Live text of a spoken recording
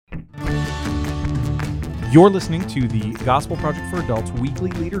You're listening to the Gospel Project for Adults weekly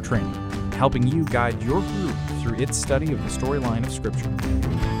leader training, helping you guide your group through its study of the storyline of Scripture.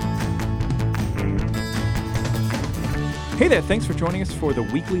 Hey there, thanks for joining us for the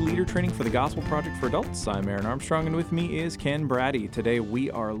weekly leader training for the Gospel Project for Adults. I'm Aaron Armstrong, and with me is Ken Brady. Today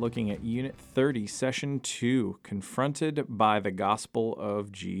we are looking at Unit 30, Session 2, Confronted by the Gospel of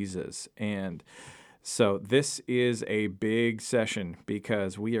Jesus. And so this is a big session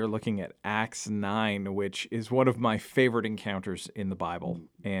because we are looking at Acts 9, which is one of my favorite encounters in the Bible.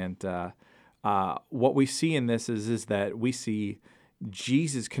 And what we see in this is that we see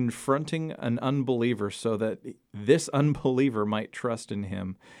Jesus confronting an unbeliever so that this unbeliever might trust in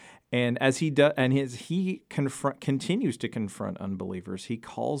him. And as he does, and he continues to confront unbelievers, he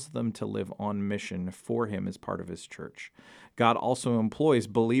calls them to live on mission for him as part of his church. God also employs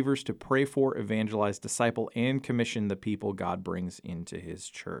believers to pray for, evangelize, disciple, and commission the people God brings into his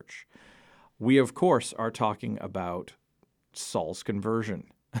church. We, of course, are talking about Saul's conversion.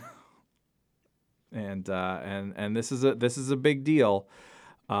 And this is a big deal.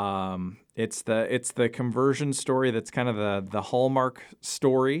 It's the conversion story that's kind of the hallmark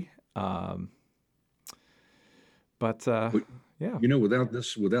story. Yeah. You know, without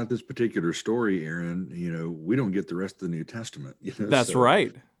this particular story, Aaron, you know, we don't get the rest of the New Testament. You know? That's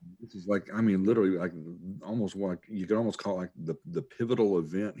right. This is like, I mean, literally, like almost like you could almost call it like the pivotal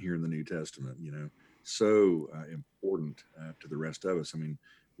event here in the New Testament. You know, so important to the rest of us. I mean,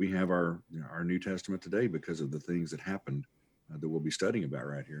 we have our New Testament today because of the things that happened that we'll be studying about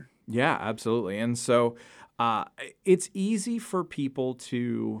right here. Yeah, absolutely. And so it's easy for people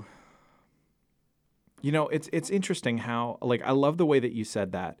to, you know, it's interesting how, like, I love the way that you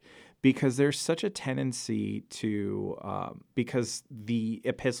said that, because there's such a tendency to, because the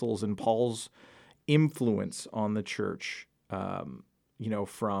epistles and Paul's influence on the church, you know,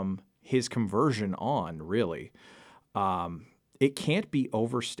 from his conversion on, really, it can't be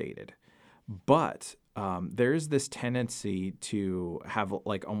overstated. But there's this tendency to have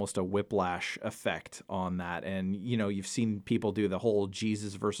like almost a whiplash effect on that. And, you know, you've seen people do the whole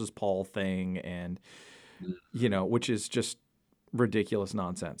Jesus versus Paul thing, and, you know, which is just ridiculous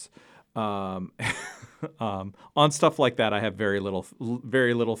nonsense. On stuff like that, I have very little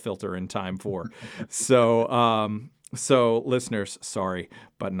filter and time for. So listeners, sorry,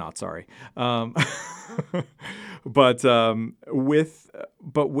 but not sorry. But with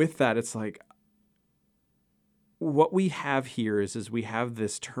that, it's like, what we have here is we have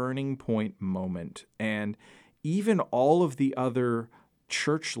this turning point moment, and even all of the other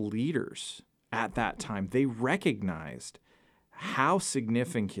church leaders at that time, they recognized how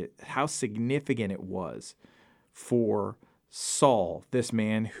significant it was for Saul, this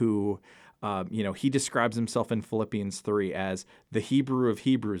man who, you know, he describes himself in Philippians 3 as the Hebrew of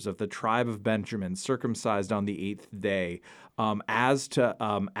Hebrews, of the tribe of Benjamin, circumcised on the 8th day. As to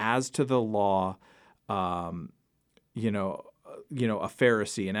the law, you know, a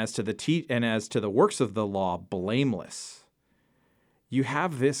Pharisee, and as to the works of the law, blameless. You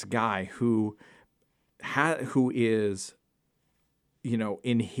have this guy who is, you know,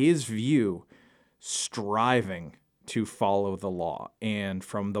 in his view, striving to follow the law, and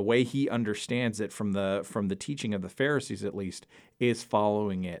from the way he understands it, from the teaching of the Pharisees at least, is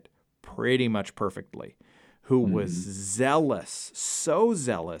following it pretty much perfectly. Who was zealous, so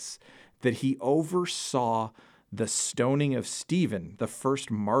zealous that he oversaw the stoning of Stephen, the first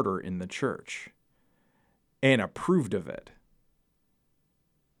martyr in the church, and approved of it.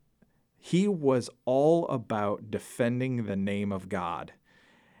 He was all about defending the name of God.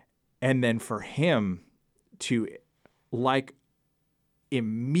 And then for him to, like,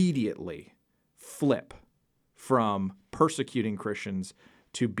 immediately flip from persecuting Christians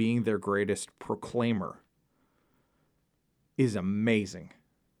to being their greatest proclaimer is amazing.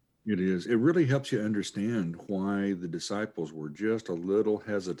 It is. It really helps you understand why the disciples were just a little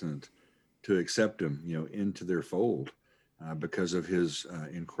hesitant to accept him, you know, into their fold, because of his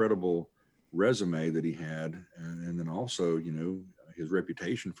incredible resume that he had, and then also, you know, his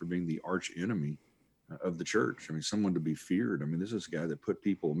reputation for being the arch enemy of the church. I mean, someone to be feared. I mean, this is a guy that put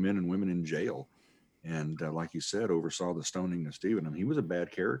people, men and women, in jail, and like you said, oversaw the stoning of Stephen. I mean, he was a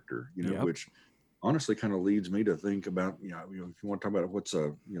bad character, you know, Yep. which honestly kind of leads me to think about, you know, if you want to talk about what's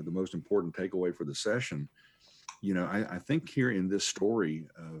you know, the most important takeaway for the session, you know, I think here in this story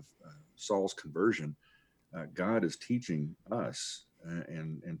of Saul's conversion, God is teaching us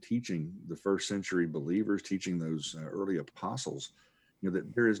and teaching the first century believers, teaching those early apostles, you know,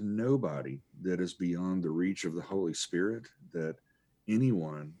 that there is nobody that is beyond the reach of the Holy Spirit, that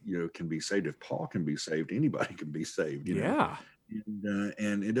anyone, you know, can be saved. If Paul can be saved, anybody can be saved, you know. Yeah.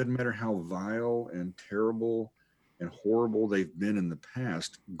 And it doesn't matter how vile and terrible and horrible they've been in the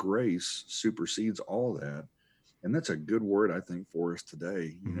past, grace supersedes all that. And that's a good word, I think, for us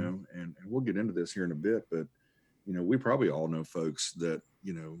today, Hmm. and we'll get into this here in a bit, but we probably all know folks that,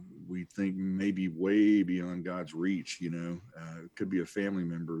 we think maybe way beyond God's reach. It could be a family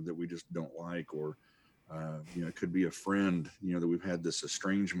member that we just don't like, or, it could be a friend, that we've had this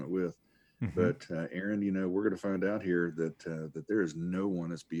estrangement with. Hmm. But Aaron, we're going to find out here that there is no one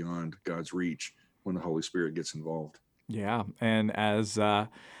that's beyond God's reach when the Holy Spirit gets involved. Yeah, and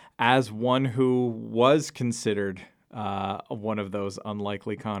as one who was considered one of those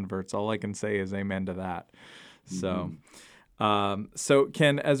unlikely converts, all I can say is amen to that. So, Hmm. so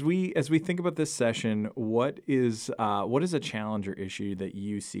Ken, as we think about this session, what is a challenge or issue that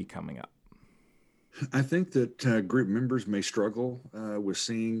you see coming up? I think that group members may struggle with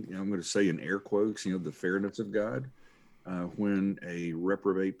seeing, I'm going to say in air quotes, the fairness of God when a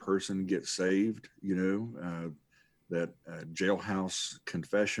reprobate person gets saved. That jailhouse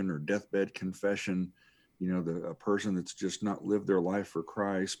confession or deathbed confession. A person that's just not lived their life for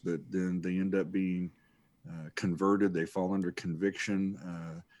Christ, but then they end up being converted. They fall under conviction.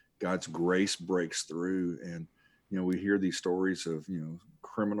 God's grace breaks through, and we hear these stories of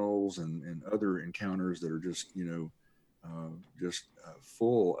criminals and other encounters that are just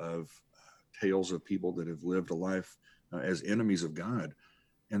full of tales of people that have lived a life as enemies of God.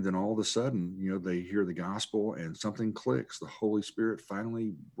 And then all of a sudden, they hear the gospel and something clicks. The Holy Spirit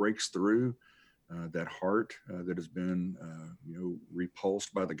finally breaks through that heart that has been,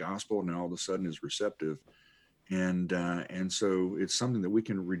 repulsed by the gospel, and now all of a sudden is receptive. And so it's something that we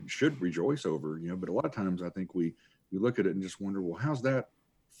should rejoice over. But a lot of times I think we look at it and just wonder, well, how's that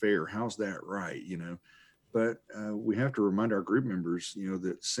fair? How's that right? But we have to remind our group members,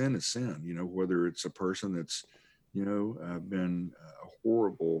 that sin is sin. Whether it's a person that's been a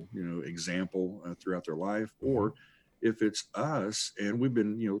horrible example throughout their life, Hmm. or if it's us and we've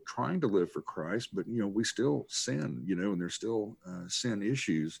been trying to live for Christ, but we still sin, and there's still sin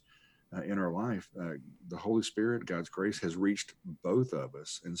issues in our life. The Holy Spirit, God's grace, has reached both of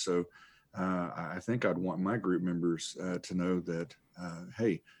us. And so I think I'd want my group members to know that,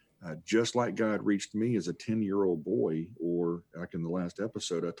 hey, just like God reached me as a 10-year-old boy, or like in the last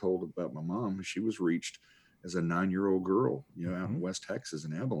episode, I told about my mom, she was reached as a 9-year-old girl, out in Hmm. West Texas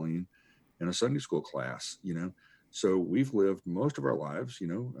in Abilene in a Sunday school class. So we've lived most of our lives,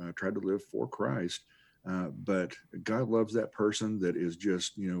 tried to live for Christ. But God loves that person that is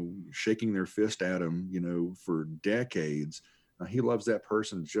just, shaking their fist at him, for decades. He loves that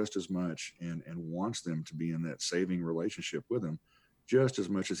person just as much, and wants them to be in that saving relationship with him just as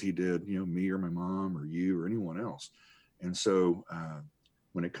much as he did, me or my mom or you or anyone else. And so,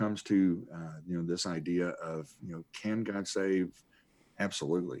 when it comes to, this idea of, can God save?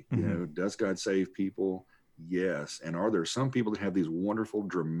 Absolutely. Hmm. Does God save people? Yes. And are there some people that have these wonderful,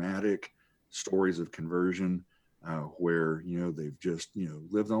 dramatic stories of conversion where, they've just,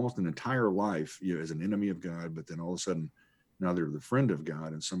 lived almost an entire life, as an enemy of God, but then all of a sudden now they're the friend of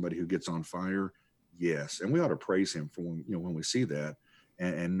God and somebody who gets on fire? Yes. And we ought to praise him for when we see that,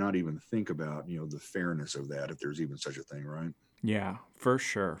 and not even think about, the fairness of that, if there's even such a thing, right? Yeah, for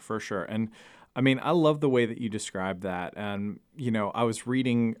sure, for sure. And I mean, I love the way that you describe that. And I was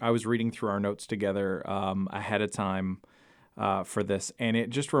reading through our notes together ahead of time for this, and it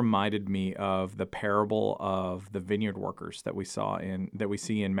just reminded me of the parable of the vineyard workers that we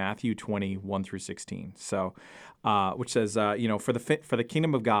see in Matthew 20, 1 through 16. So, which says, for the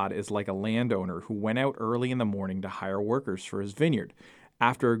kingdom of God is like a landowner who went out early in the morning to hire workers for his vineyard.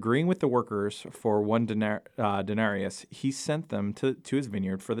 After agreeing with the workers for one denarius, he sent them to his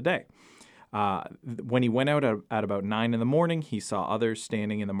vineyard for the day. When he went out at about 9 in the morning, he saw others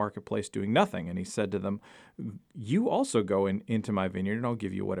standing in the marketplace doing nothing. And he said to them, "You also go into my vineyard, and I'll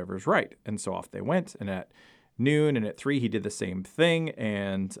give you whatever is right." And so off they went. And at noon and at 3, he did the same thing.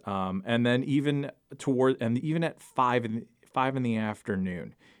 And then even at 5 in the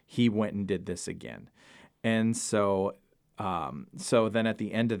afternoon, he went and did this again. And so then at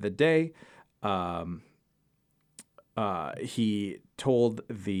the end of the day, um, he told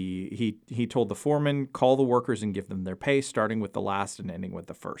the foreman, call the workers and give them their pay, starting with the last and ending with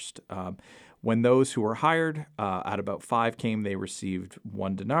the first. When those who were hired at about 5 came, they received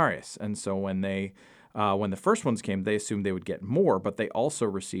 1 denarius. And so when the first ones came, they assumed they would get more, but they also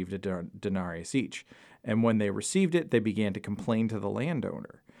received a denarius each. And when they received it, they began to complain to the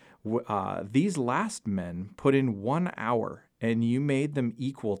landowner. These last men put in 1 hour, and you made them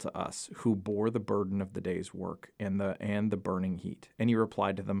equal to us, who bore the burden of the day's work and the burning heat. And he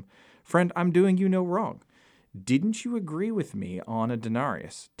replied to them, "Friend, I'm doing you no wrong. Didn't you agree with me on a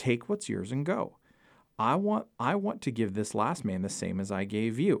denarius? Take what's yours and go. I want to give this last man the same as I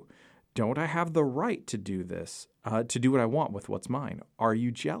gave you. Don't I have the right to do this, to do what I want with what's mine? Are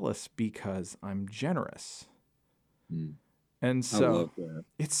you jealous because I'm generous? Mm. And I love that.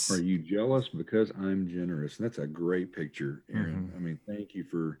 it's, Are you jealous because I'm generous? That's a great picture, Aaron. Mhm. I mean, thank you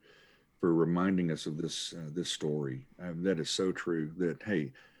for reminding us of this story. That is so true. That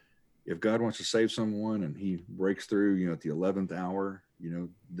hey, if God wants to save someone and He breaks through, at the 11th hour,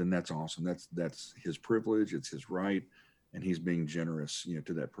 then that's awesome. That's His privilege. It's His right, and He's being generous,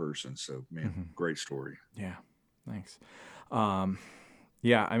 to that person. So, man, great story. Yeah, thanks.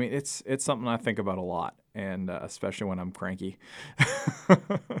 Yeah, I mean it's something I think about a lot, and especially when I'm cranky.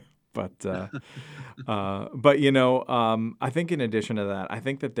 But I think in addition to that, I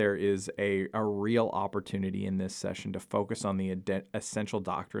think that there is a real opportunity in this session to focus on the essential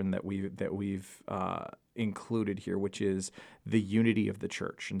doctrine that we've included here, which is the unity of the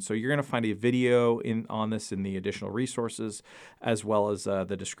church. And so you're going to find a video on this in the additional resources, as well as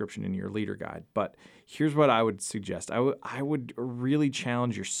the description in your leader guide. But here's what I would suggest. I would really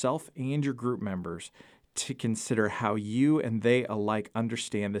challenge yourself and your group members to consider how you and they alike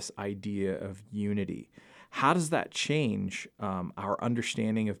understand this idea of unity. How does that change our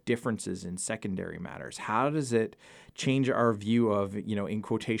understanding of differences in secondary matters? How does it change our view of, in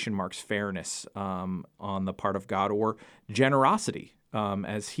quotation marks, fairness on the part of God, or generosity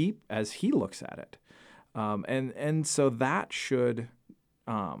as he looks at it? And so that should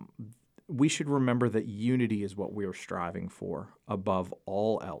we should remember that unity is what we are striving for above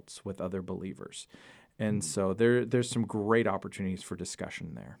all else with other believers. And so there's some great opportunities for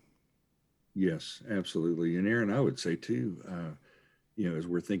discussion there. Yes, absolutely. And Aaron, I would say too, as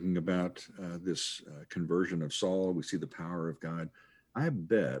we're thinking about this conversion of Saul, we see the power of God. I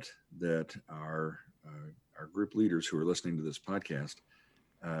bet that our group leaders who are listening to this podcast,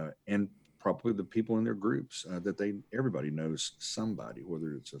 and probably the people in their groups, that everybody knows somebody,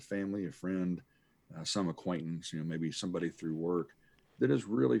 whether it's a family, a friend, some acquaintance, maybe somebody through work, that is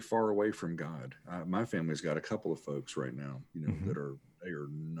really far away from God. My family's got a couple of folks right now, that they are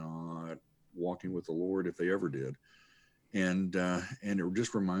not walking with the Lord if they ever did. And it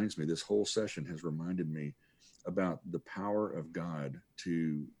just reminds me, this whole session has reminded me about the power of God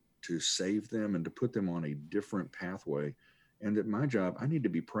to save them and to put them on a different pathway. And that my job, I need to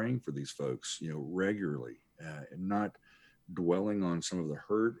be praying for these folks, regularly, and not dwelling on some of the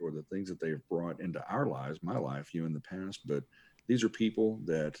hurt or the things that they have brought into our lives, my life, in the past. But these are people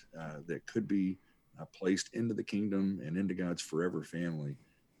that could be placed into the kingdom and into God's forever family,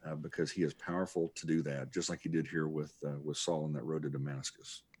 because He is powerful to do that, just like He did here with Saul on that road to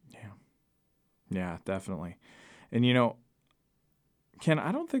Damascus. Yeah, definitely. And Ken,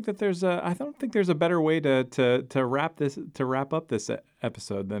 I don't think there's a better way to wrap up this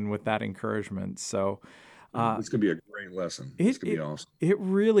episode than with that encouragement. So it's gonna be a great lesson. It's gonna be awesome. It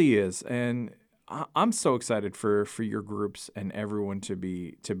really is, and I'm so excited for your groups and everyone to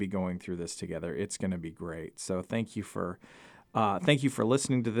be going through this together. It's going to be great. So thank you for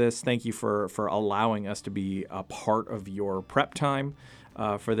listening to this. Thank you for allowing us to be a part of your prep time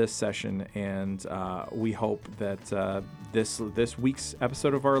for this session. And we hope that this week's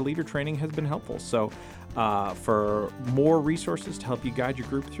episode of our leader training has been helpful. So for more resources to help you guide your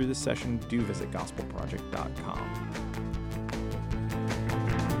group through this session, do visit gospelproject.com.